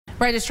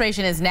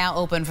Registration is now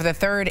open for the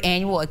third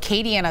annual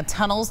Acadiana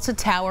Tunnels to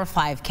Tower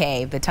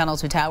 5K. The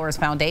Tunnels to Towers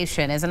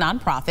Foundation is a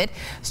nonprofit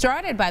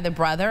started by the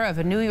brother of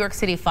a New York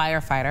City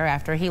firefighter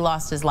after he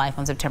lost his life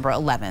on September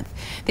 11th.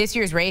 This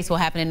year's race will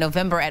happen in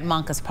November at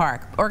Moncus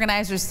Park.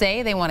 Organizers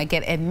say they want to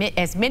get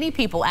as many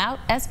people out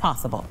as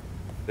possible.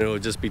 It'll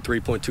just be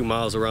 3.2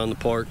 miles around the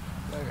park.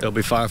 There'll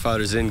be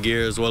firefighters in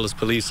gear as well as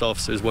police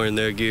officers wearing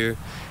their gear,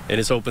 and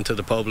it's open to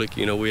the public.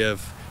 You know, we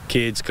have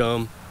kids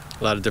come,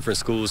 a lot of different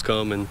schools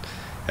come, and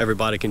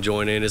everybody can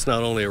join in. It's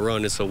not only a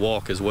run, it's a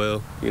walk as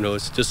well. You know,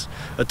 it's just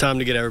a time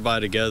to get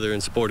everybody together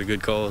and support a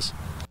good cause.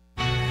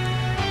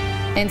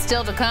 And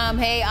still to come,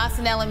 hey,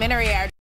 Austin Elementary, our